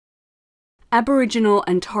Aboriginal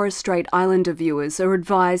and Torres Strait Islander viewers are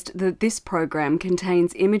advised that this program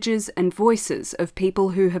contains images and voices of people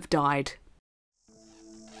who have died.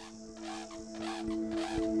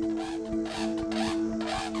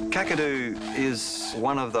 Kakadu is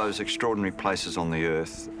one of those extraordinary places on the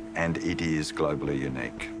earth, and it is globally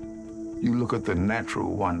unique. You look at the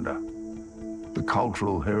natural wonder, the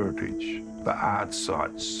cultural heritage, the art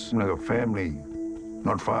sites. You know, a family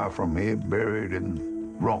not far from here buried in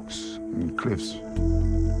rocks and cliffs.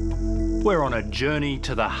 We're on a journey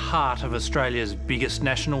to the heart of Australia's biggest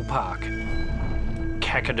national park,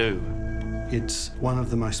 Kakadu. It's one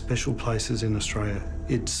of the most special places in Australia.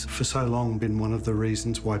 It's for so long been one of the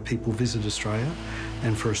reasons why people visit Australia,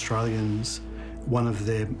 and for Australians, one of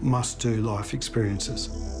their must-do life experiences.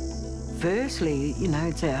 Firstly, you know,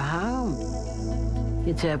 it's our home.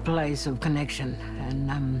 It's our place of connection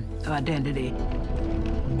and identity.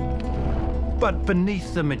 But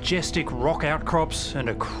beneath the majestic rock outcrops and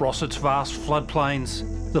across its vast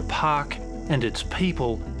floodplains, the park and its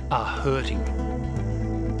people are hurting.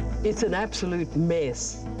 It's an absolute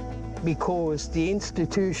mess because the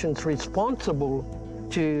institutions responsible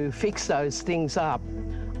to fix those things up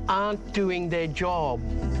aren't doing their job.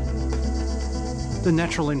 The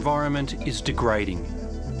natural environment is degrading.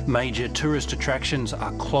 Major tourist attractions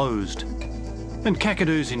are closed. And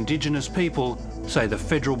Kakadu's Indigenous people say the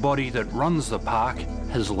federal body that runs the park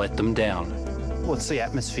has let them down. What's the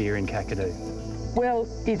atmosphere in Kakadu? Well,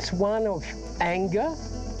 it's one of anger,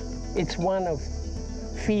 it's one of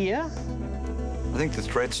fear. I think the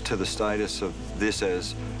threats to the status of this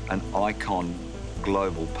as an icon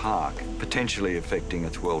global park, potentially affecting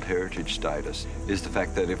its World Heritage status, is the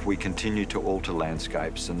fact that if we continue to alter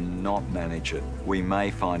landscapes and not manage it, we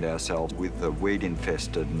may find ourselves with a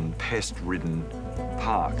weed-infested and pest-ridden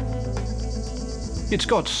park. It's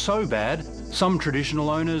got so bad, some traditional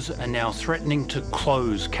owners are now threatening to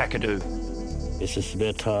close Kakadu. It's just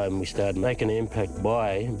about time we start making an impact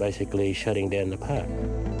by basically shutting down the park.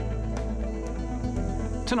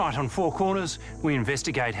 Tonight on Four Corners, we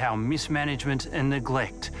investigate how mismanagement and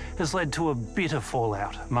neglect has led to a bitter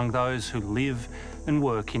fallout among those who live and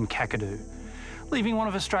work in Kakadu, leaving one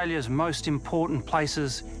of Australia's most important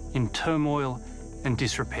places in turmoil and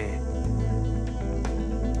disrepair.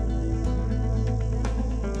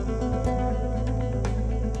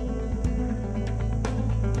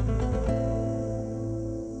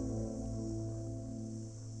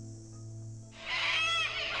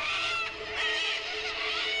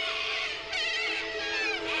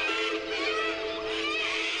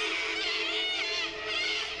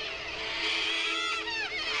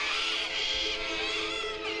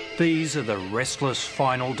 These are the restless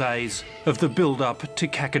final days of the build-up to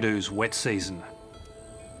Kakadu's wet season.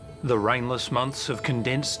 The rainless months have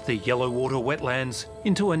condensed the yellow water wetlands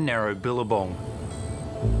into a narrow billabong.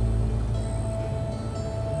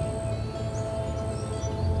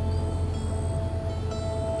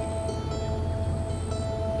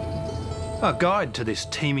 Our guide to this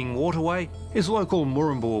teeming waterway is local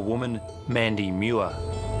Murrumbua woman Mandy Muir.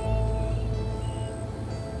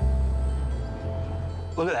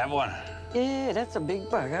 Look at that one. Yeah, that's a big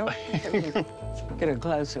bug. Get a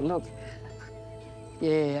closer look.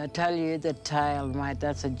 Yeah, I tell you, the tail, mate,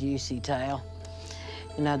 that's a juicy tail.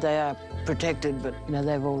 You know, they are protected, but, you know,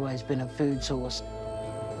 they've always been a food source.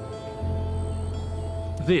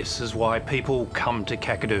 This is why people come to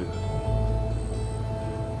Kakadu.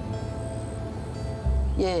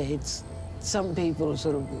 Yeah, it's, some people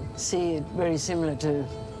sort of see it very similar to,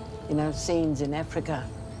 you know, scenes in Africa.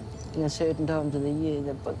 In a certain times of the year,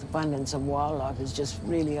 the abundance of wildlife is just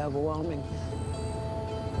really overwhelming.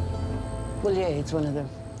 Well, yeah, it's one of the,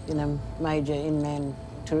 you know, major inland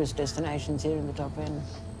tourist destinations here in the top end.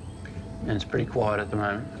 And it's pretty quiet at the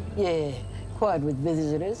moment. Yeah, quiet with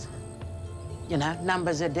visitors. You know,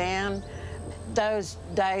 numbers are down. Those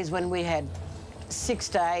days when we had 6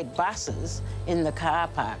 to 8 buses in the car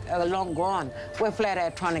park are long gone. We're flat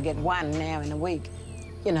out trying to get one now in a week.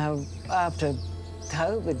 You know, after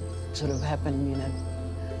COVID sort of happened, you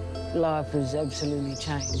know, life has absolutely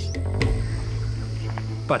changed.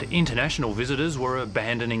 But international visitors were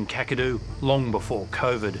abandoning Kakadu long before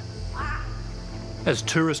COVID. As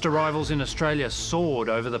tourist arrivals in Australia soared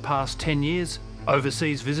over the past 10 years,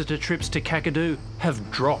 overseas visitor trips to Kakadu have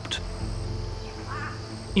dropped.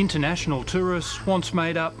 International tourists once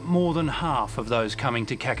made up more than half of those coming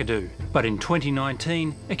to Kakadu, but in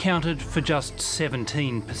 2019 accounted for just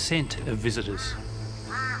 17% of visitors.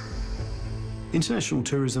 International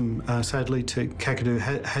tourism, sadly, to Kakadu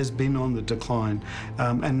has been on the decline,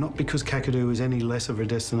 and not because Kakadu is any less of a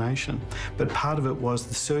destination, but part of it was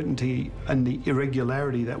the certainty and the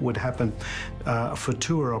irregularity that would happen for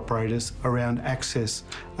tour operators around access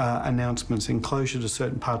announcements and closure to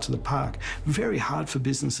certain parts of the park. Very hard for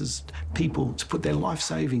businesses, people, to put their life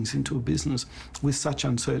savings into a business with such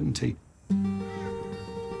uncertainty.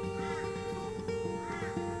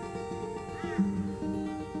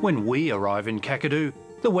 When we arrive in Kakadu,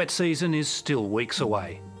 the wet season is still weeks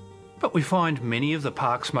away. But we find many of the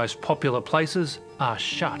park's most popular places are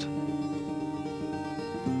shut.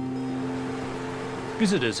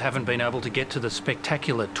 Visitors haven't been able to get to the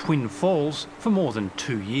spectacular Twin Falls for more than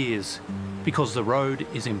 2 years because the road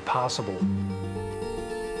is impassable.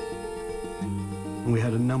 We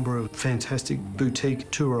had a number of fantastic boutique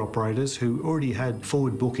tour operators who already had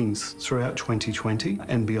forward bookings throughout 2020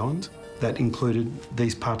 and beyond. That included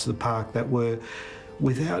these parts of the park that were,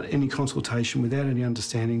 without any consultation, without any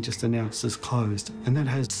understanding, just announced as closed. And that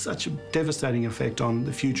has such a devastating effect on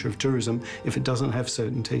the future of tourism if it doesn't have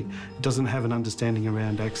certainty, it doesn't have an understanding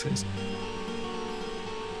around access.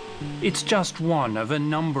 It's just one of a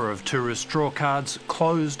number of tourist drawcards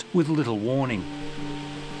closed with little warning.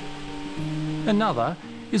 Another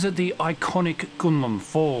is at the iconic Gunlum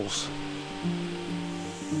Falls.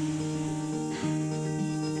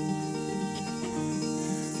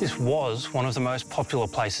 This was one of the most popular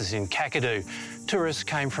places in Kakadu. Tourists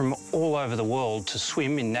came from all over the world to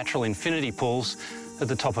swim in natural infinity pools at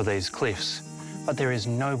the top of these cliffs. But there is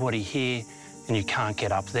nobody here and you can't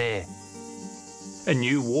get up there. A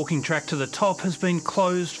new walking track to the top has been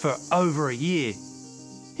closed for over a year.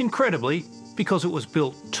 Incredibly, because it was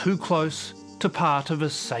built too close to part of a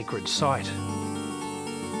sacred site.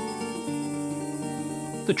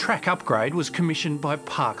 The track upgrade was commissioned by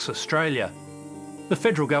Parks Australia, the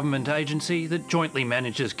federal government agency that jointly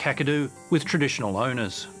manages Kakadu with traditional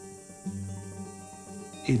owners.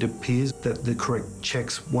 It appears that the correct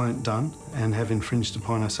checks weren't done and have infringed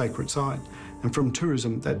upon a sacred site. And from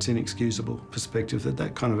tourism, that's inexcusable perspective,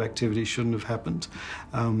 that kind of activity shouldn't have happened.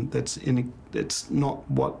 That's not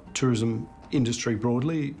what tourism industry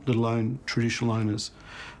broadly, let alone traditional owners,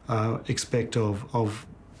 expect of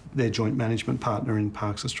their joint management partner in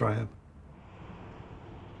Parks Australia.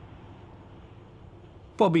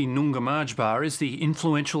 Bobby Nungamajbar is the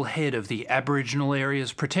influential head of the Aboriginal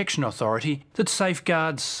Areas Protection Authority that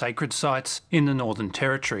safeguards sacred sites in the Northern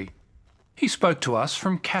Territory. He spoke to us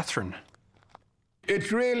from Katherine.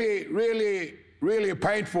 It's really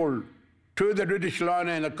painful to the traditional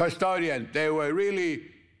owner and the custodian. They were really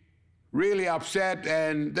upset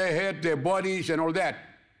and they hurt their bodies and all that.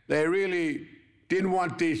 They really didn't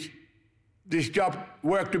want this job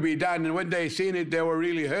work to be done, and when they seen it, they were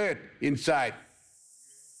really hurt inside.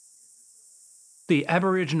 The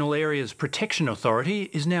Aboriginal Areas Protection Authority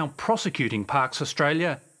is now prosecuting Parks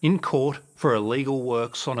Australia in court for illegal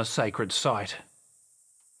works on a sacred site.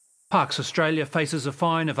 Parks Australia faces a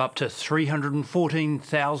fine of up to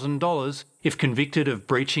 $314,000 if convicted of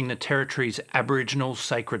breaching the Territory's Aboriginal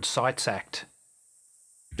Sacred Sites Act.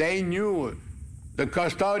 They knew, the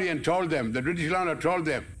custodian told them, the traditional owner told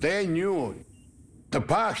them, they knew. The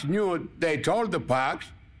parks knew, they told the parks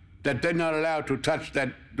that they're not allowed to touch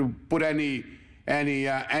that, to put any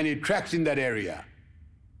tracks in that area.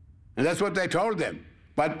 And that's what they told them.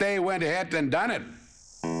 But they went ahead and done it.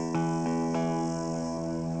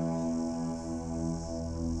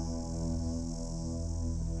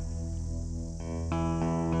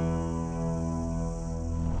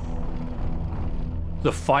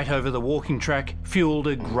 The fight over the walking track fuelled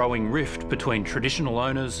a growing rift between traditional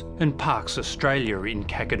owners and Parks Australia in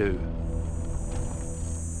Kakadu.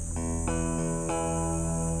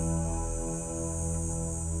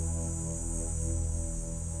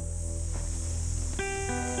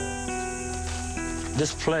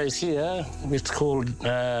 This place here, it's called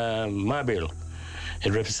Mabil.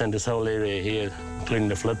 It represents this whole area here, including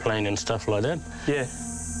the floodplain and stuff like that. Yeah.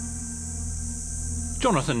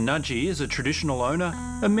 Jonathan Nudgee is a traditional owner,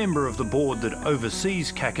 a member of the board that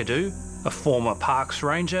oversees Kakadu, a former parks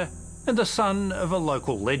ranger, and the son of a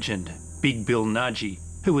local legend, Big Bill Nudgee,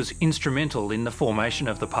 who was instrumental in the formation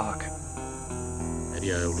of the park.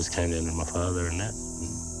 Yeah, I always came down with my father and that.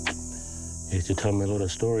 He used to tell me a lot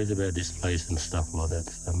of stories about this place and stuff like that.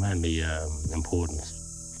 So mainly important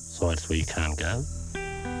sites where you can't go.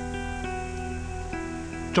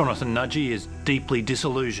 Jonathan Nudgee is deeply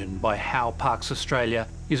disillusioned by how Parks Australia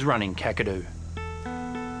is running Kakadu.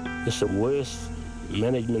 It's the worst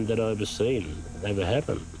management that I've ever seen, ever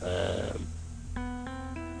happen.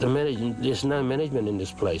 There's no management in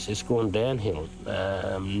this place. It's gone downhill.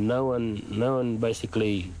 No one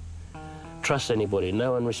basically trusts anybody.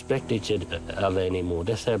 No one respects each other anymore.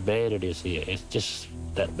 That's how bad it is here. It's just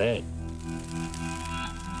that bad.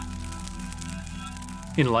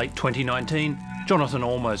 In late 2019, Jonathan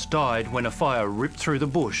almost died when a fire ripped through the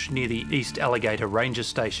bush near the East Alligator Ranger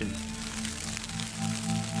Station.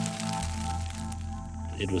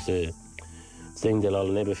 It was a thing that I'll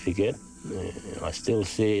never forget. I still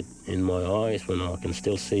see it in my eyes when I can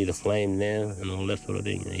still see the flame now and all that sort of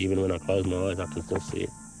thing. Even when I close my eyes, I can still see it.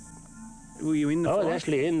 Were you in the fire? I was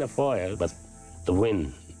actually in the fire, but the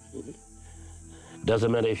wind.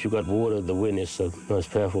 Doesn't matter if you've got water, the wind is the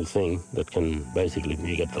most powerful thing that can basically,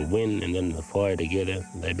 you get the wind and then the fire together,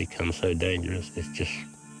 they become so dangerous. It's just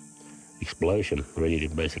explosion, ready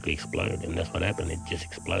to basically explode. And that's what happened, it just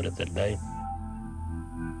exploded that day.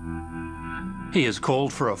 He has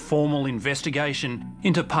called for a formal investigation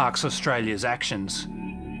into Parks Australia's actions.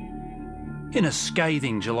 In a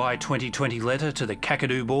scathing July 2020 letter to the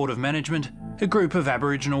Kakadu Board of Management, a group of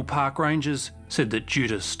Aboriginal park rangers said that due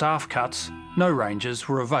to staff cuts, no rangers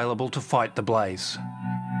were available to fight the blaze.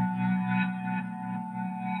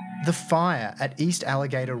 The fire at East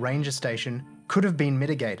Alligator Ranger Station could have been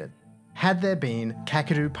mitigated had there been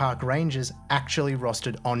Kakadu Park rangers actually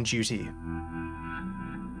rostered on duty.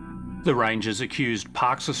 The rangers accused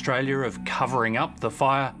Parks Australia of covering up the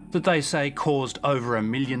fire that they say caused over $1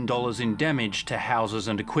 million in damage to houses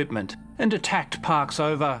and equipment, and attacked Parks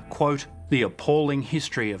over, quote, the appalling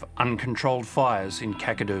history of uncontrolled fires in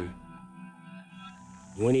Kakadu.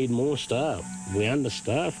 We need more staff. We're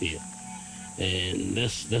understaffed here. And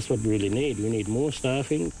that's what we really need. We need more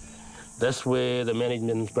staffing. That's where the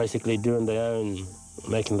management's basically doing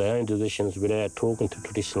making their own decisions without talking to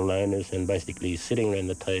traditional owners and basically sitting around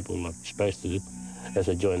the table like you're supposed to do as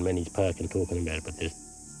a joint managed park and talking about it, but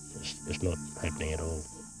it's not happening at all.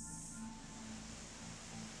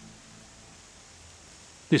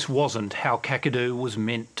 This wasn't how Kakadu was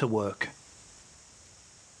meant to work.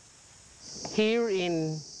 Here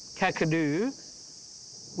in Kakadu,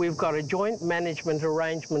 we've got a joint management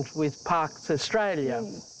arrangement with Parks Australia,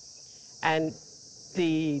 and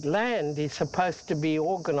the land is supposed to be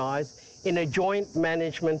organised in a joint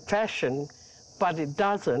management fashion, but it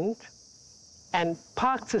doesn't. And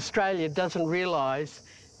Parks Australia doesn't realise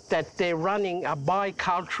that they're running a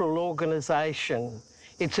bicultural organisation.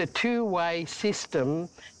 It's a two-way system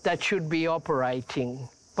that should be operating,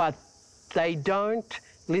 but they don't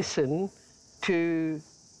listen to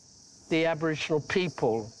the Aboriginal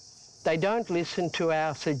people. They don't listen to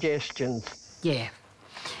our suggestions. Yeah.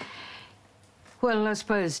 Well, I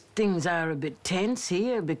suppose things are a bit tense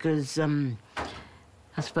here because, I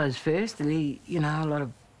suppose, firstly, you know, a lot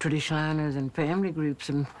of traditional owners and family groups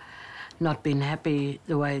have not been happy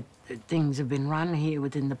the way things have been run here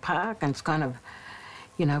within the park, and it's kind of,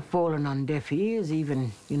 you know, fallen on deaf ears.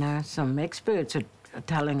 Even, you know, some experts are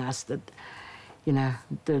telling us that, you know,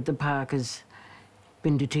 the park has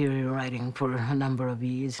been deteriorating for a number of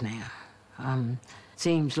years now.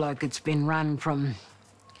 Seems like it's been run from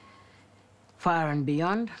far and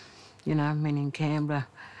beyond, you know, meaning Canberra,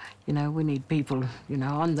 you know, we need people, you know,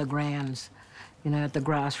 on the grounds, you know, at the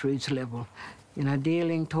grassroots level, you know,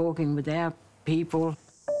 dealing, talking with our people.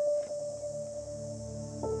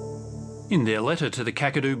 In their letter to the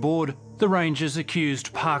Kakadu board, the rangers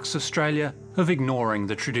accused Parks Australia of ignoring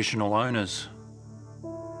the traditional owners.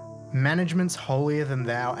 Management's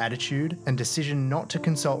holier-than-thou attitude and decision not to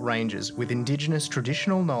consult rangers with Indigenous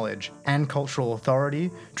traditional knowledge and cultural authority,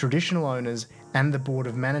 traditional owners and the Board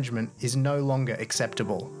of Management is no longer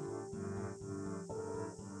acceptable.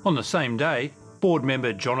 On the same day, board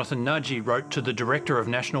member Jonathan Nudgee wrote to the Director of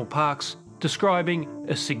National Parks describing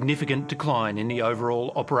a significant decline in the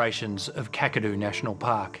overall operations of Kakadu National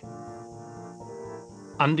Park.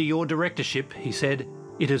 Under your directorship, he said,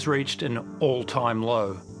 it has reached an all-time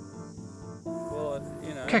low.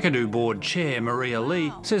 Kakadu Board Chair Maria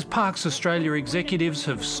Lee says Parks Australia executives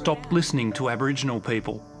have stopped listening to Aboriginal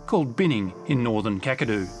people, called binning in northern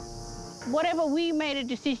Kakadu. Whatever we made a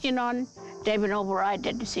decision on, they will override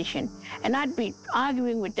that decision. And I'd be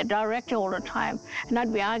arguing with the director all the time, and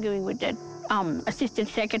I'd be arguing with the assistant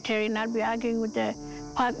secretary, and I'd be arguing with the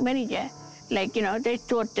park manager. Like, you know, they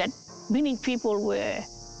thought that binning people were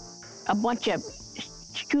a bunch of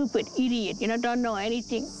stupid idiots, you know, don't know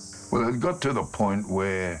anything. Well, it got to the point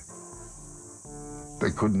where they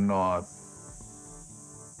could not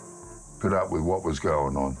put up with what was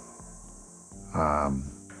going on.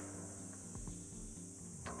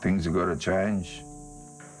 Things have got to change.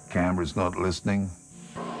 Canberra's not listening.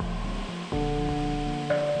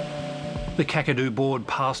 The Kakadu board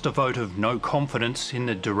passed a vote of no confidence in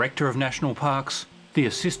the Director of National Parks, the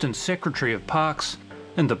Assistant Secretary of Parks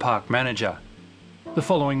and the Park Manager. The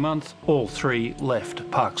following month, all three left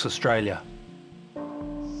Parks Australia.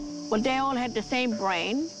 Well, they all had the same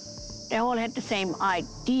brain, they all had the same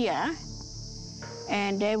idea,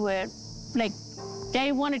 and they were like,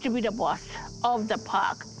 they wanted to be the boss of the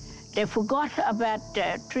park. They forgot about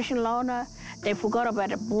the traditional owner, they forgot about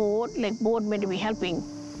the board, like board meant to be helping.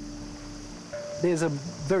 There's a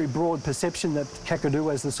very broad perception that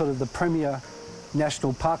Kakadu is the premier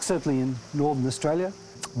national park, certainly in Northern Australia.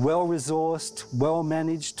 Well-resourced,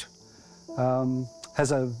 well-managed,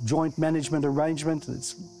 has a joint management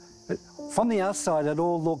arrangement. From the outside, it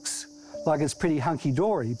all looks like it's pretty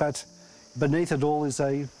hunky-dory, but beneath it all is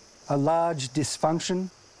a large dysfunction.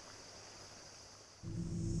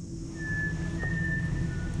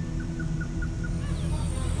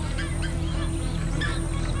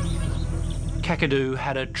 Kakadu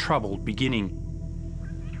had a troubled beginning.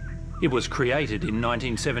 It was created in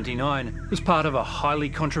 1979 as part of a highly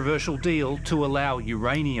controversial deal to allow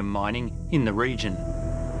uranium mining in the region.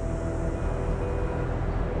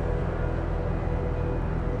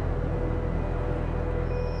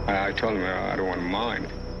 I told him I don't want to mine.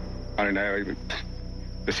 I don't know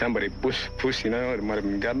if somebody push, you know, it might have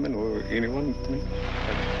been government or anyone.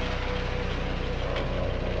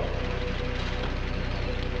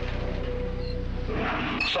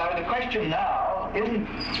 So the question now isn't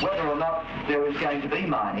whether or not there is going to be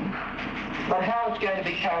mining, but how it's going to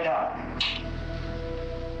be carried out.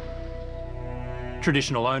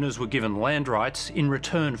 Traditional owners were given land rights in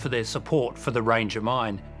return for their support for the Ranger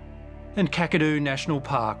mine, and Kakadu National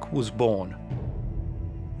Park was born.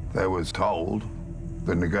 They was told,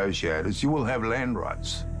 the negotiators, you will have land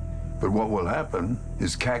rights. But what will happen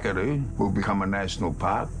is Kakadu will become a national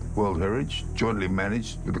park, World Heritage, jointly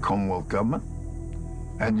managed with the Commonwealth Government,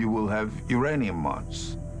 and you will have uranium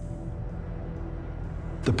mines.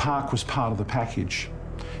 The park was part of the package.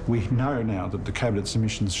 We know now that the Cabinet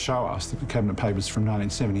submissions show us, that the Cabinet papers from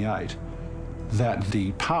 1978, that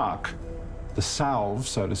the park, the salve,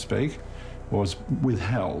 so to speak, was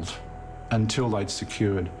withheld until they'd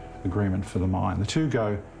secured agreement for the mine. The two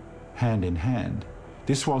go hand in hand.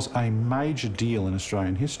 This was a major deal in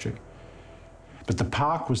Australian history. But the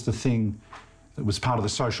park was the thing that was part of the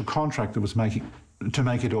social contract that was to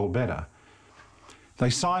make it all better.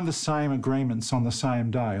 They signed the same agreements on the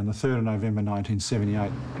same day, on the 3rd of November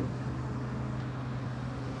 1978.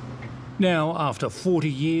 Now, after 40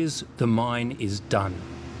 years, the mine is done.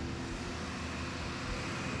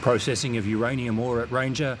 Processing of uranium ore at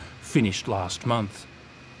Ranger finished last month.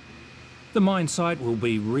 The mine site will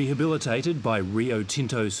be rehabilitated by Rio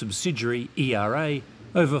Tinto subsidiary ERA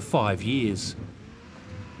over 5 years.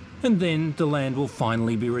 And then the land will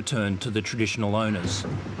finally be returned to the traditional owners.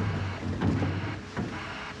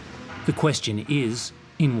 The question is,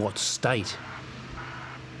 in what state?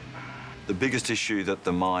 The biggest issue that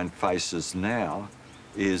the mine faces now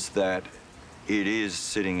is that it is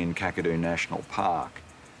sitting in Kakadu National Park.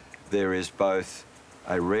 There is both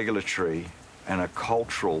a regulatory and a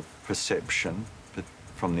cultural perception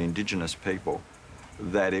from the Indigenous people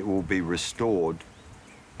that it will be restored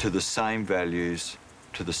to the same values,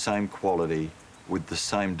 to the same quality, with the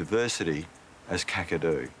same diversity as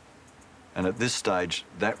Kakadu. And at this stage,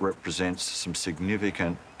 that represents some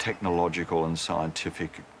significant technological and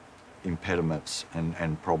scientific impediments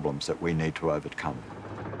and problems that we need to overcome.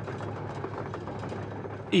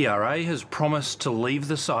 ERA has promised to leave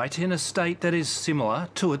the site in a state that is similar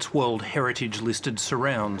to its World Heritage listed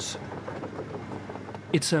surrounds.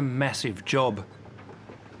 It's a massive job.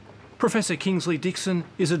 Professor Kingsley Dixon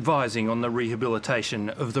is advising on the rehabilitation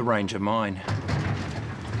of the Ranger mine.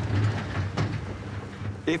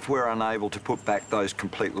 If we're unable to put back those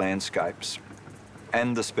complete landscapes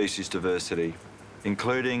and the species diversity,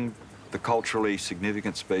 including the culturally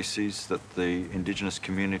significant species that the Indigenous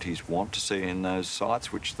communities want to see in those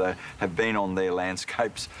sites, which they have been on their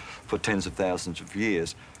landscapes for tens of thousands of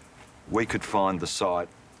years, we could find the site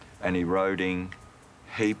an eroding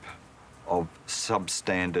heap of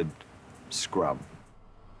substandard scrub.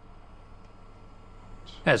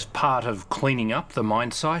 As part of cleaning up the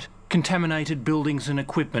mine site, contaminated buildings and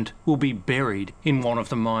equipment will be buried in one of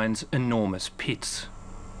the mine's enormous pits.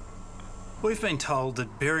 We've been told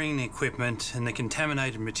that burying the equipment and the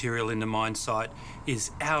contaminated material in the mine site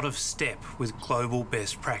is out of step with global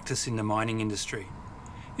best practice in the mining industry.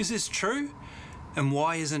 Is this true? And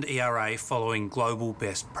why isn't ERA following global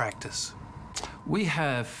best practice? We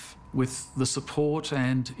have, with the support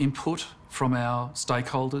and input from our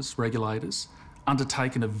stakeholders, regulators,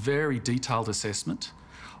 undertaken a very detailed assessment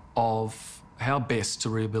of how best to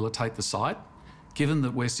rehabilitate the site, given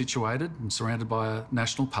that we're situated and surrounded by a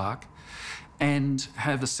national park, and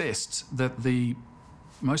have assessed that the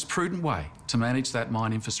most prudent way to manage that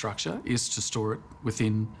mine infrastructure is to store it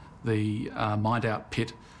within the mined-out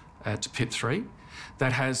pit at Pit 3.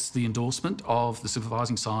 That has the endorsement of the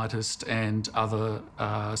supervising scientist and other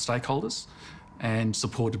stakeholders, and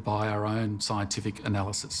supported by our own scientific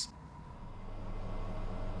analysis.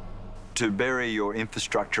 To bury your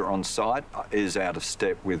infrastructure on site is out of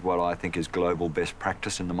step with what I think is global best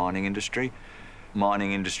practice in the mining industry.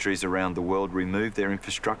 Mining industries around the world remove their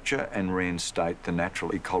infrastructure and reinstate the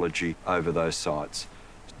natural ecology over those sites.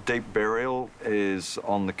 Deep burial is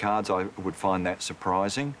on the cards. I would find that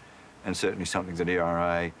surprising, and certainly something that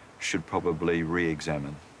ERA should probably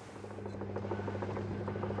re-examine.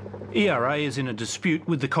 ERA is in a dispute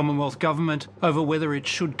with the Commonwealth Government over whether it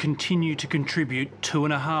should continue to contribute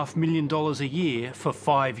 $2.5 million a year for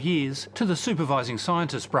 5 years to the Supervising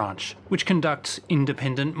Scientist branch, which conducts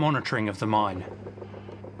independent monitoring of the mine.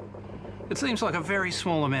 It seems like a very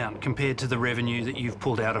small amount compared to the revenue that you've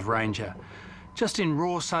pulled out of Ranger. Just in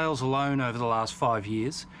raw sales alone over the last 5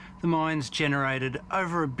 years, the mine's generated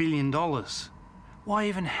over $1 billion. Why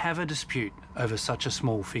even have a dispute over such a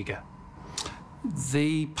small figure?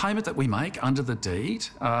 The payment that we make under the deed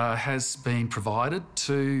has been provided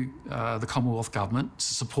to the Commonwealth Government to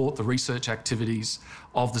support the research activities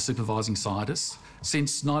of the supervising scientists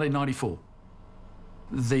since 1994.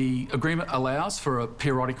 The agreement allows for a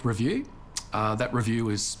periodic review. That review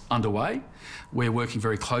is underway. We're working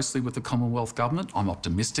very closely with the Commonwealth Government. I'm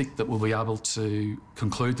optimistic that we'll be able to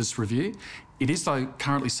conclude this review. It is, though,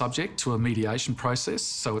 currently subject to a mediation process,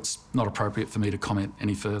 so it's not appropriate for me to comment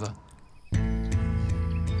any further.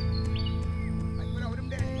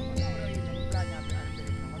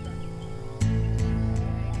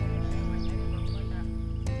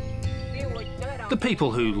 The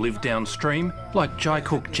people who live downstream, like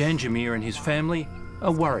Jaikuk Janjamir and his family,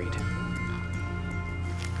 are worried.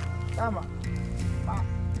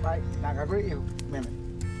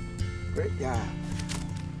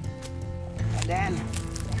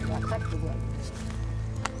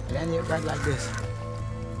 Then you cut like this.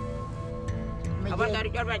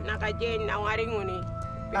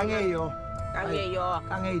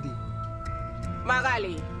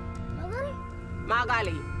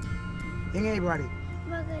 Magali. Ingay bari.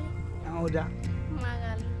 Magali. Ang uda.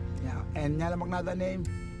 Magali. Yeah. And nyala magnata name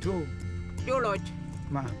too. Juloj.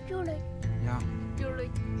 Ma. Julie. Yeah. Julie.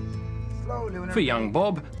 For young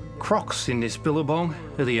Bob, crocs in this billabong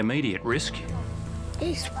are the immediate risk.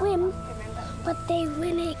 They swim, but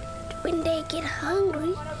when they get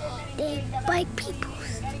hungry, they bite people.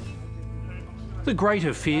 The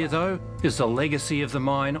greater fear, though, is the legacy of the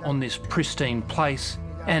mine on this pristine place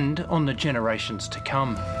and on the generations to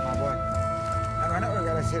come.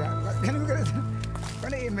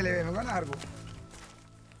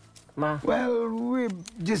 Well, we're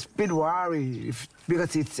just a bit worried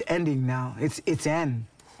because it's ending now. It's end.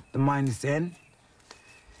 The mine is end.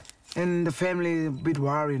 And the family is a bit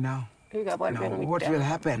worried now. What will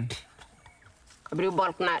happen?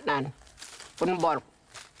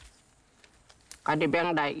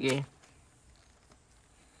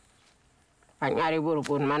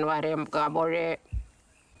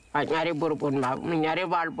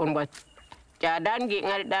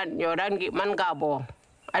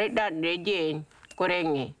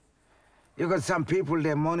 You got some people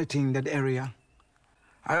there monitoring that area.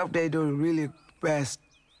 I hope they do really best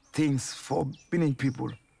things for Benin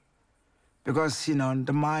people. Because, you know,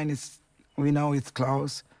 the mine is, we know it's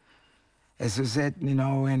closed, as you said, you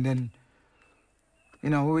know, and then, you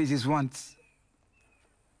know, we just want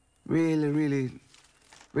really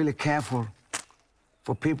careful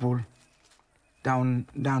for people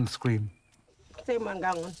downstream.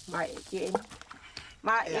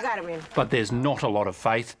 But there's not a lot of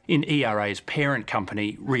faith in ERA's parent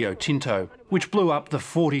company, Rio Tinto, which blew up the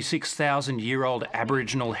 46,000-year-old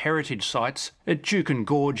Aboriginal heritage sites at Jukin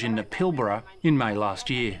Gorge in the Pilbara in May last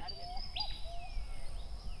year.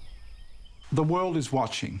 The world is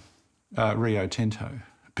watching Rio Tinto,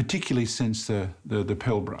 particularly since the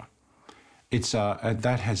Pilbara. It's,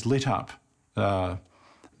 that has lit up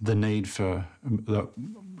the need for the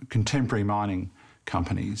contemporary mining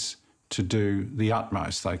companies to do the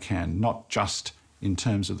utmost they can, not just in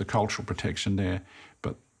terms of the cultural protection there,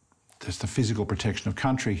 but there's the physical protection of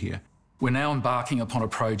country here. We're now embarking upon a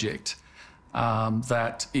project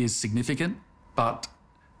that is significant, but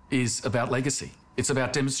is about legacy. It's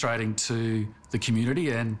about demonstrating to the community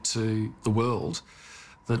and to the world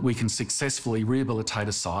that we can successfully rehabilitate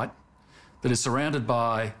a site that is surrounded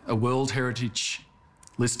by a World Heritage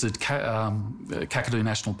listed Kakadu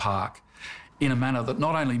National Park in a manner that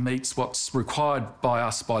not only meets what's required by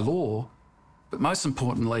us by law, but most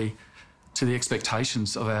importantly, to the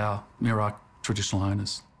expectations of our Mirarr traditional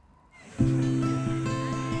owners.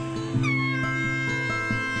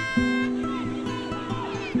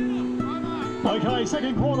 Okay,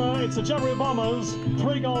 second quarter, it's the Jabiru Bombers.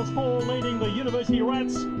 3-4 leading the University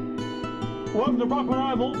Rats. Welcome to Brockman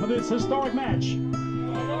Oval for this historic match. 1,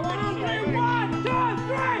 2,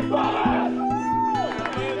 3, Bombers!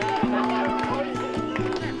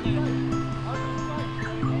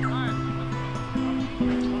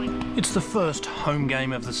 It's the first home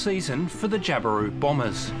game of the season for the Jabiru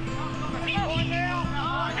Bombers. This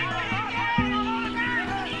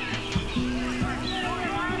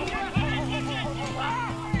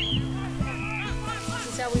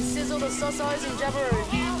is how we sizzle the sosos in Jabiru.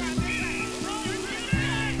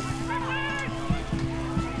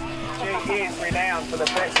 She is renowned for the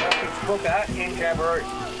best sausage cooker in Jabiru.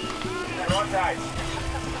 Right,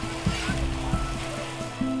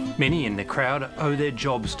 Many in the crowd owe their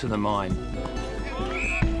jobs to the mine.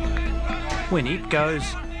 When it goes,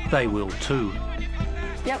 they will too.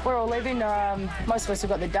 Yep, we're all leaving. Most of us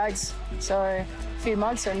have got the dates, so a few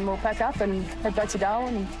months and we'll pack up and head back to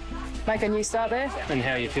Darwin and make a new start there. And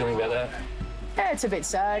how are you feeling about that? Yeah, it's a bit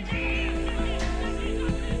sad.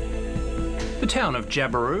 The town of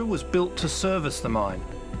Jabiru was built to service the mine,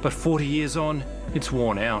 but 40 years on, it's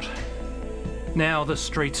worn out. Now the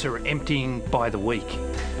streets are emptying by the week.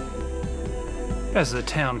 As the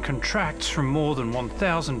town contracts from more than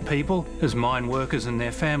 1,000 people as mine workers and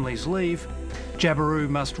their families leave, Jabiru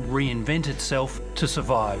must reinvent itself to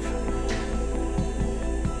survive.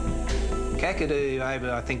 Kakadu,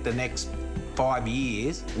 over I think the next 5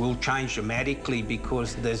 years, will change dramatically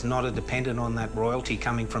because there's not a dependent on that royalty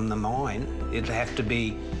coming from the mine. It'll have to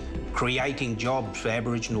be creating jobs for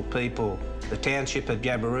Aboriginal people. The township of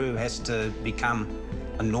Jabiru has to become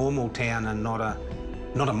a normal town and not a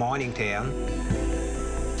mining town.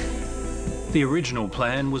 The original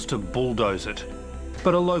plan was to bulldoze it,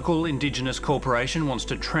 but a local Indigenous corporation wants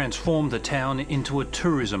to transform the town into a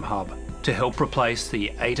tourism hub to help replace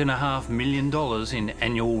the $8.5 million in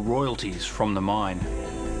annual royalties from the mine.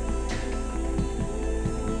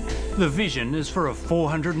 The vision is for a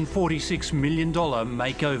 $446 million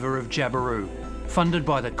makeover of Jabiru, funded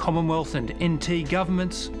by the Commonwealth and NT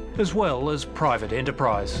governments, as well as private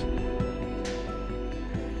enterprise.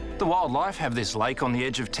 The wildlife have this lake on the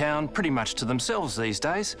edge of town pretty much to themselves these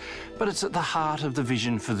days, but it's at the heart of the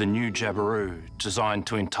vision for the new Jabiru, designed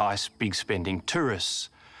to entice big-spending tourists.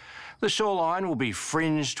 The shoreline will be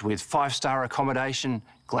fringed with 5-star accommodation,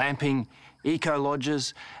 glamping,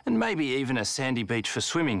 eco-lodges, and maybe even a sandy beach for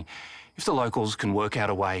swimming, if the locals can work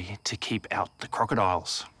out a way to keep out the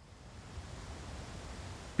crocodiles.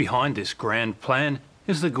 Behind this grand plan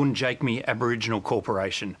is the Gunjakmi Aboriginal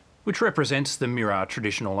Corporation, which represents the Mirarr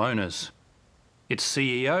traditional owners. Its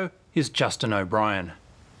CEO is Justin O'Brien.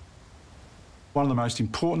 One of the most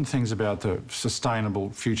important things about the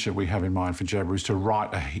sustainable future we have in mind for Jabiru is to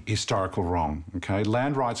right a historical wrong, okay?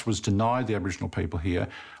 Land rights was denied the Aboriginal people here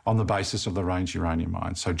on the basis of the Range uranium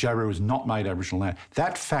mine. So Jabiru was not made Aboriginal land.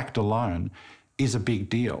 That fact alone is a big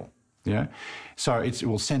deal, yeah? So it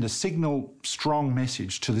will send a strong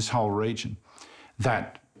message to this whole region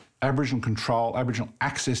that Aboriginal control, Aboriginal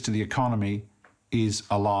access to the economy is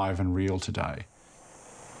alive and real today.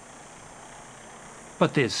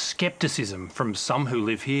 But there's scepticism from some who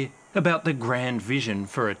live here about the grand vision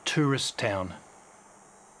for a tourist town.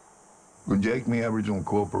 Gunjakmi Aboriginal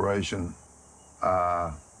Corporation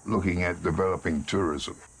are looking at developing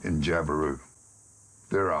tourism in Jabiru.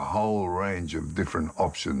 There are a whole range of different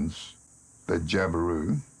options that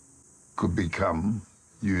Jabiru could become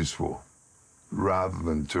used for, rather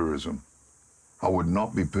than tourism. I would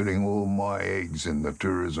not be putting all my eggs in the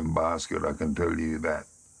tourism basket, I can tell you that.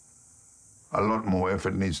 A lot more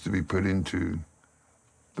effort needs to be put into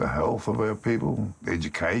the health of our people, the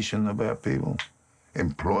education of our people,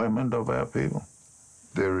 employment of our people.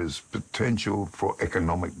 There is potential for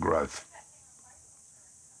economic growth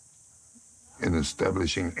in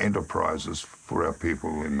establishing enterprises for our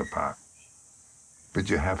people in the park. But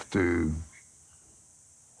you have to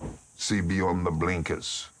see beyond the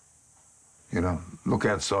blinkers. You know, look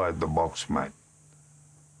outside the box, mate.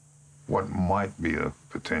 What might be a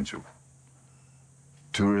potential?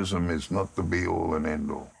 Tourism is not the be-all and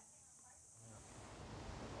end-all.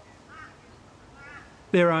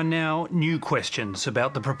 There are now new questions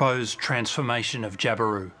about the proposed transformation of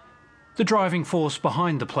Jabiru. The driving force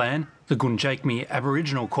behind the plan, the Gunjakmi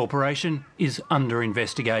Aboriginal Corporation, is under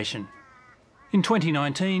investigation. In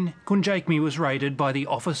 2019, Gunjakmi was raided by the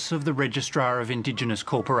Office of the Registrar of Indigenous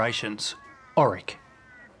Corporations, ORIC.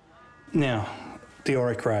 Now, the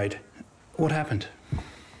ORIC raid, what happened?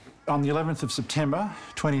 On the 11th of September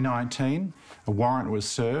 2019, a warrant was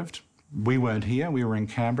served. We weren't here, we were in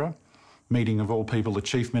Canberra, meeting of all people, the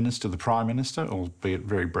Chief Minister, the Prime Minister, albeit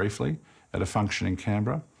very briefly, at a function in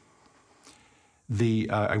Canberra.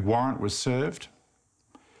 A warrant was served.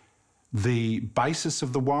 The basis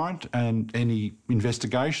of the warrant and any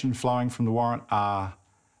investigation flowing from the warrant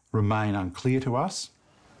remain unclear to us.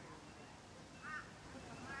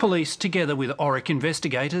 Police, together with ORIC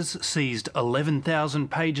investigators, seized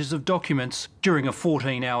 11,000 pages of documents during a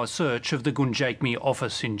 14-hour search of the Gunjakmi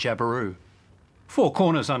office in Jabiru. Four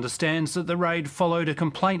Corners understands that the raid followed a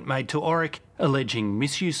complaint made to ORIC alleging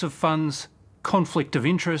misuse of funds, conflict of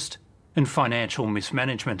interest and financial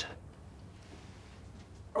mismanagement.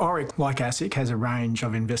 ORIC, like ASIC, has a range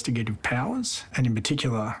of investigative powers, and in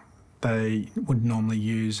particular they would normally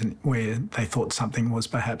use where they thought something was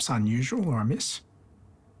perhaps unusual or amiss.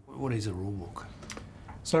 What is a rule book?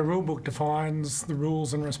 So a rule book defines the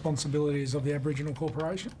rules and responsibilities of the Aboriginal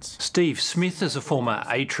corporations. Steve Smith is a former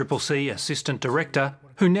ACCC Assistant Director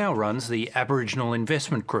who now runs the Aboriginal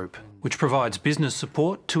Investment Group, which provides business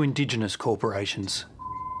support to Indigenous corporations.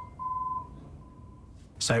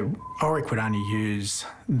 So ORIC would only use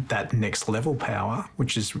that next level power,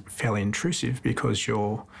 which is fairly intrusive because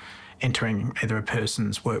you're entering either a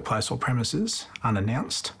person's workplace or premises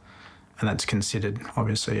unannounced, and that's considered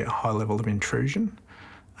obviously a high level of intrusion,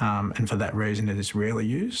 and for that reason it is rarely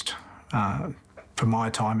used. For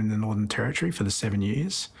my time in the Northern Territory for the 7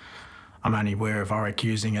 years, I'm only aware of ORIC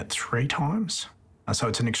using it 3 times. So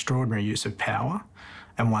it's an extraordinary use of power,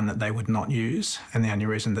 and one that they would not use, and the only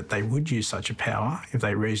reason that they would use such a power if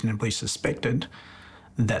they reasonably suspected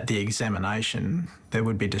that there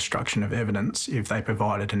would be destruction of evidence if they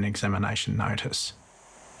provided an examination notice.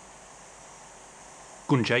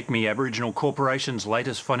 Gunjakmi Aboriginal Corporation's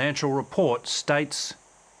latest financial report states,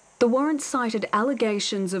 the warrant cited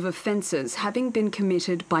allegations of offences having been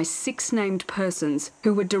committed by 6 named persons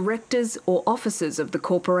who were directors or officers of the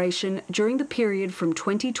corporation during the period from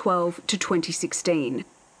 2012 to 2016.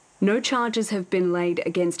 No charges have been laid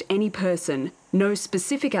against any person, no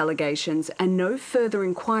specific allegations, and no further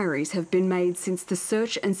inquiries have been made since the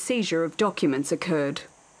search and seizure of documents occurred.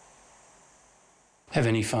 Have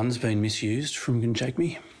any funds been misused from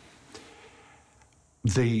Gunjakmi?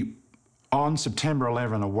 On September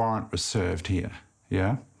 11, a warrant was served here,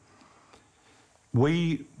 yeah?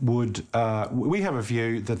 We have a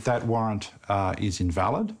view that that warrant is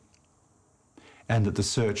invalid and that the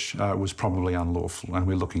search was probably unlawful, and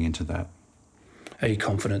we're looking into that. Are you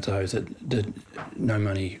confident, though, that no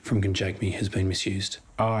money from Gunjakmi has been misused?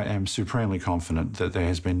 I am supremely confident that there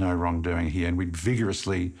has been no wrongdoing here, and we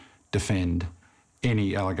vigorously defend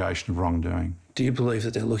any allegation of wrongdoing. Do you believe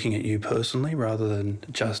that they're looking at you personally rather than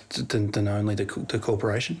than only the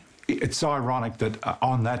corporation? It's ironic that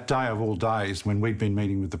on that day of all days, when we'd been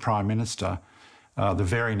meeting with the Prime Minister, the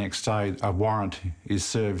very next day a warrant is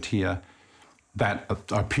served here, that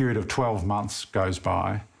a period of 12 months goes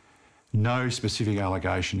by, no specific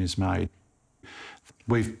allegation is made.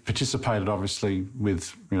 We've participated, obviously,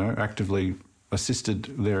 with, actively assisted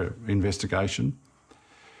their investigation.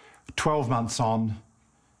 12 months on,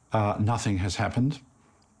 nothing has happened.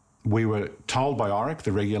 We were told by ORIC,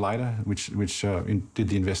 the regulator, which did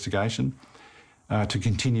the investigation, to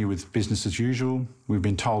continue with business as usual. We've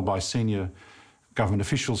been told by senior government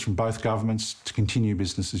officials from both governments to continue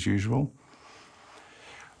business as usual,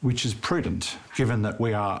 which is prudent, given that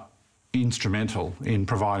we are instrumental in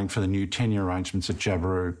providing for the new tenure arrangements at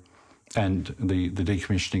Jabiru and the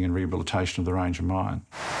decommissioning and rehabilitation of the Ranger mine.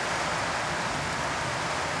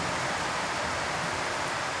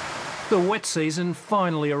 The wet season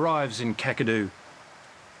finally arrives in Kakadu,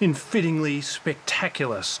 in fittingly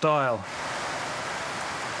spectacular style.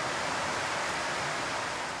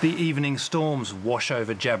 The evening storms wash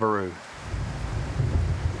over Jabiru.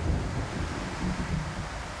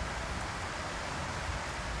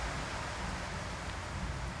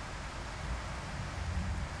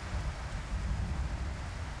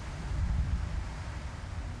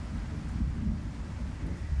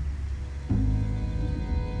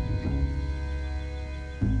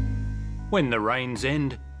 When the rains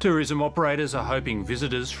end, tourism operators are hoping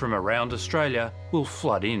visitors from around Australia will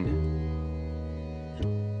flood in.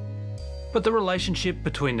 But the relationship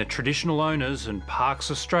between the traditional owners and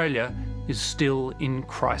Parks Australia is still in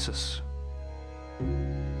crisis.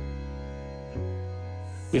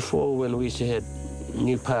 Before, when we used to have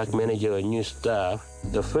new park manager or new staff,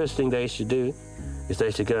 the first thing they used to do is they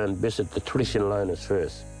used to go and visit the traditional owners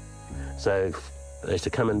first. So they used to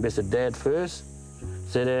come and visit Dad first,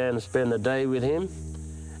 sit down and spend the day with him,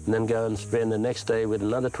 and then go and spend the next day with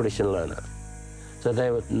another traditional owner. So they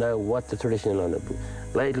would know what the traditional owner.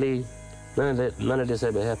 Lately, none of this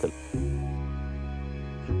ever happened.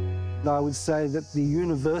 I would say that the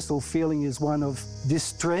universal feeling is one of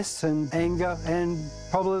distress and anger and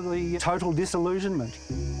probably total disillusionment.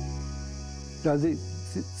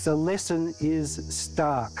 The lesson is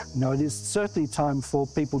stark. It is certainly time for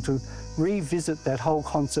people to revisit that whole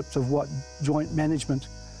concept of what joint management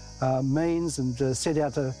means and set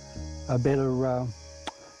out a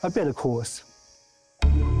better course.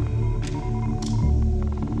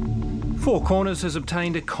 Four Corners has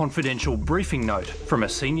obtained a confidential briefing note from a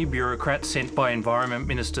senior bureaucrat sent by Environment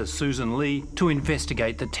Minister Susan Lee to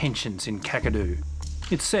investigate the tensions in Kakadu.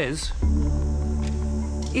 It says,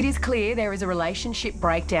 "It is clear there is a relationship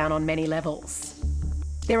breakdown on many levels.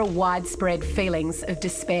 There are widespread feelings of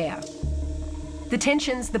despair. The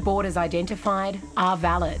tensions the board has identified are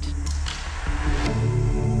valid."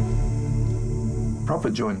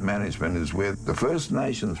 Proper joint management is where the First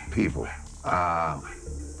Nations people are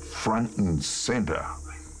front and centre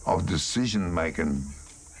of decision-making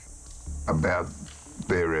about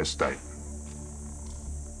their estate,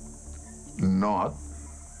 not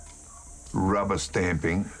rubber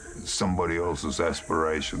stamping somebody else's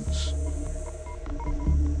aspirations.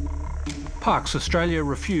 Parks Australia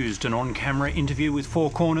refused an on-camera interview with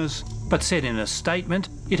Four Corners, but said in a statement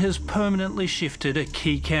it has permanently shifted a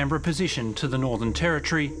key Canberra position to the Northern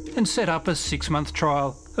Territory and set up a 6-month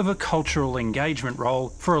trial of a cultural engagement role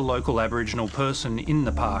for a local Aboriginal person in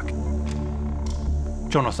the park.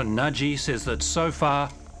 Jonathan Nudgee says that so far,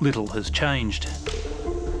 little has changed.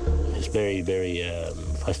 It's very, very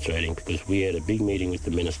frustrating because we had a big meeting with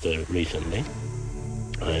the Minister recently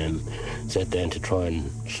and sat down to try and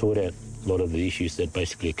sort out a lot of the issues that are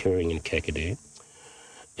basically occurring in Kakadu.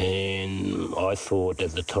 And I thought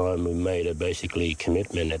at the time we made a basically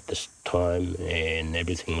commitment at this time and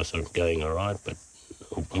everything was sort of going all right, but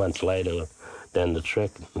months later down the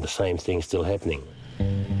track, the same thing's still happening.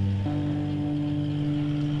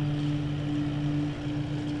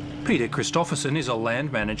 Peter Christopherson is a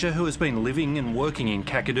land manager who has been living and working in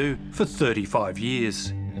Kakadu for 35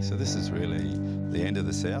 years. So this is really the end of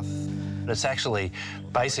the south. It's actually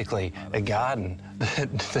basically a garden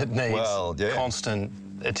that needs constant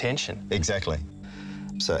attention. Exactly.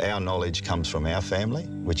 So our knowledge comes from our family,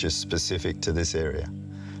 which is specific to this area.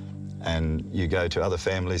 And you go to other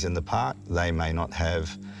families in the park, they may not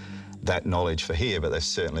have that knowledge for here, but they've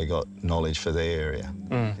certainly got knowledge for their area.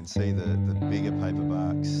 You can see the bigger paper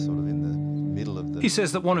barks sort of in the middle of the... He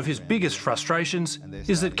says that one of his biggest frustrations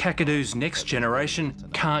is that Kakadu's next generation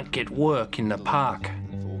can't get work in the park.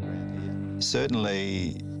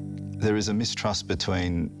 Certainly there is a mistrust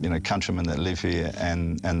between, countrymen that live here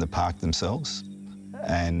and the park themselves.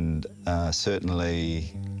 And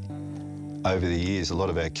certainly over the years, a lot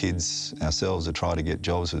of our kids ourselves have tried to get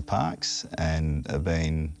jobs with parks and have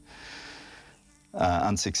been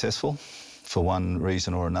unsuccessful for one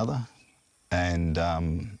reason or another. And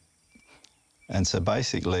so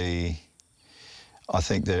basically, I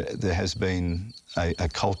think there has been a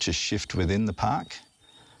culture shift within the park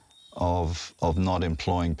of not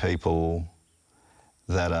employing people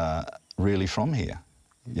that are really from here,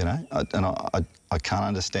 And I can't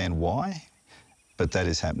understand why, but that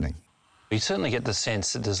is happening. You certainly get the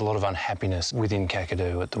sense that there's a lot of unhappiness within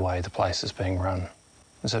Kakadu at the way the place is being run.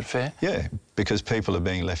 Is that fair? Yeah, because people are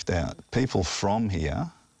being left out. People from here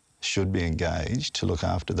should be engaged to look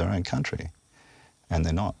after their own country, and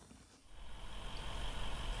they're not.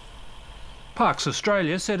 Parks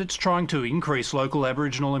Australia said it's trying to increase local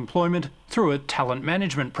Aboriginal employment through a talent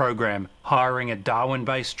management program, hiring a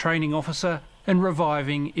Darwin-based training officer and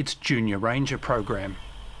reviving its junior ranger program.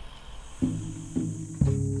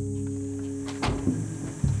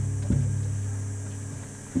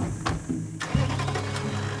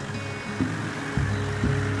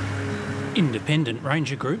 Independent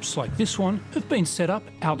ranger groups like this one have been set up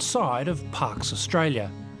outside of Parks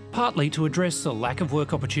Australia, partly to address the lack of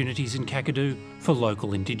work opportunities in Kakadu for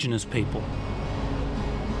local Indigenous people.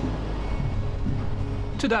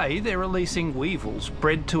 Today they're releasing weevils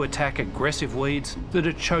bred to attack aggressive weeds that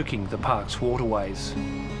are choking the park's waterways.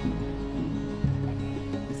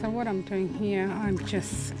 So what I'm doing here, I'm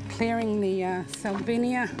just clearing the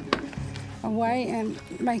salvinia away and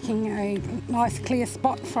making a nice clear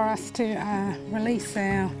spot for us to release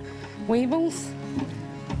our weevils.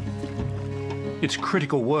 It's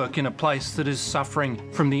critical work in a place that is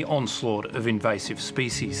suffering from the onslaught of invasive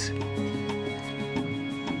species.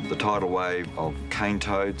 The tidal wave of cane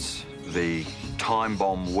toads, the time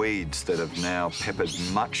bomb weeds that have now peppered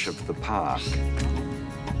much of the park,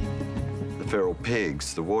 the feral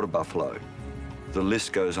pigs, the water buffalo. The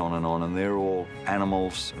list goes on, and they're all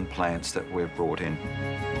animals and plants that we've brought in.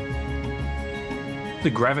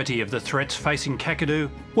 The gravity of the threats facing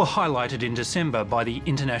Kakadu were highlighted in December by the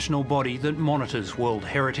international body that monitors World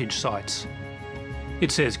Heritage Sites.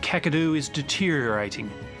 It says Kakadu is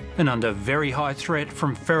deteriorating and under very high threat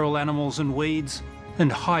from feral animals and weeds,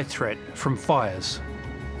 and high threat from fires.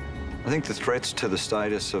 I think the threats to the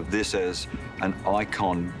status of this as an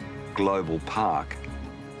icon global park,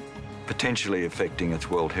 potentially affecting its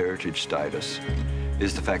World Heritage status,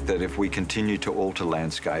 is the fact that if we continue to alter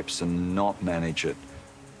landscapes and not manage it,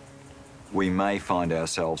 we may find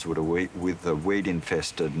ourselves with a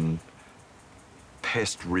weed-infested and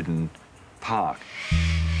pest-ridden park.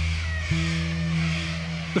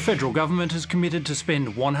 The federal government has committed to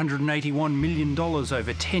spend $181 million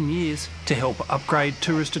over 10 years to help upgrade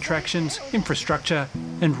tourist attractions, infrastructure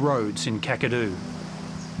and roads in Kakadu.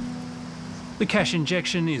 The cash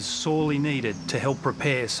injection is sorely needed to help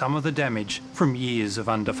repair some of the damage from years of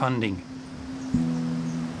underfunding.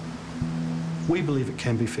 We believe it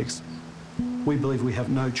can be fixed. We believe we have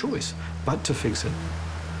no choice but to fix it.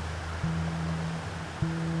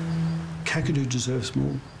 Kakadu deserves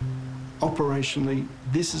more. Operationally,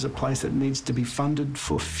 this is a place that needs to be funded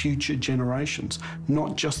for future generations,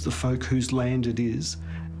 not just the folk whose land it is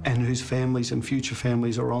and whose families and future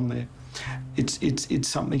families are on there. It's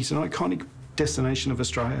something, it's an iconic destination of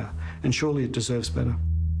Australia, and surely it deserves better.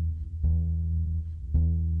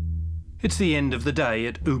 It's the end of the day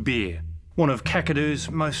at Ubir, one of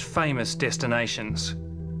Kakadu's most famous destinations,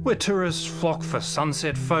 where tourists flock for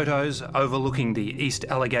sunset photos overlooking the East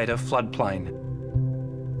Alligator floodplain.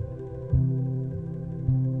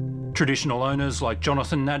 Traditional owners like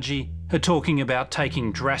Jonathan Nudgee are talking about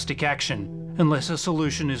taking drastic action unless a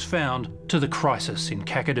solution is found to the crisis in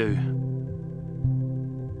Kakadu.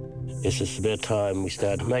 It's just about time we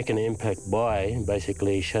start making an impact by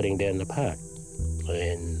basically shutting down the park.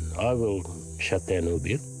 And I will shut down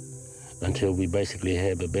Ubir until we basically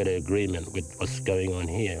have a better agreement with what's going on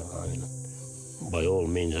here. By all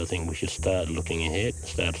means, I think we should start looking ahead,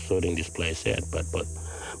 start sorting this place out.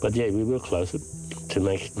 But yeah, we will close it to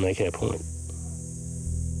make our point.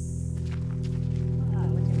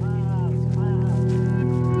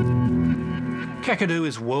 Kakadu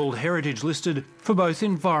is World Heritage listed for both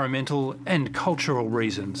environmental and cultural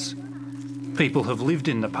reasons. People have lived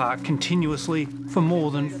in the park continuously for more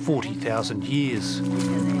than 40,000 years.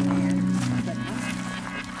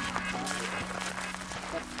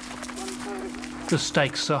 The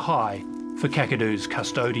stakes are high for Kakadu's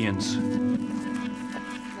custodians.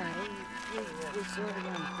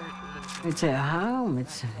 It's our home,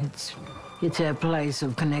 it's our place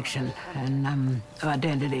of connection and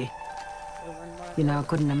identity. You know, I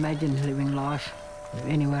couldn't imagine living life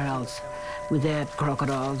anywhere else without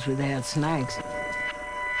crocodiles, without snakes.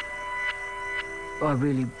 I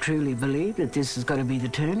really, truly believe that this has got to be the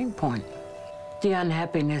turning point. The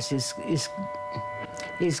unhappiness is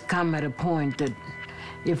come at a point that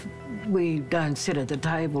if we don't sit at the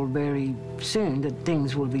table very soon, that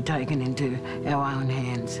things will be taken into our own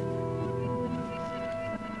hands.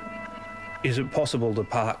 Is it possible the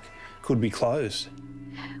park could be closed?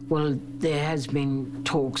 Well, there has been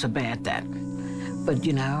talks about that. But,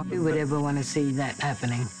 you know, who would ever want to see that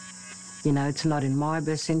happening? You know, it's not in my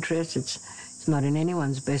best interest. It's not in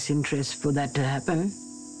anyone's best interest for that to happen.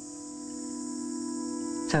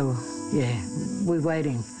 So, yeah, we're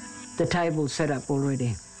waiting. The table's set up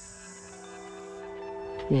already.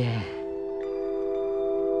 Yeah.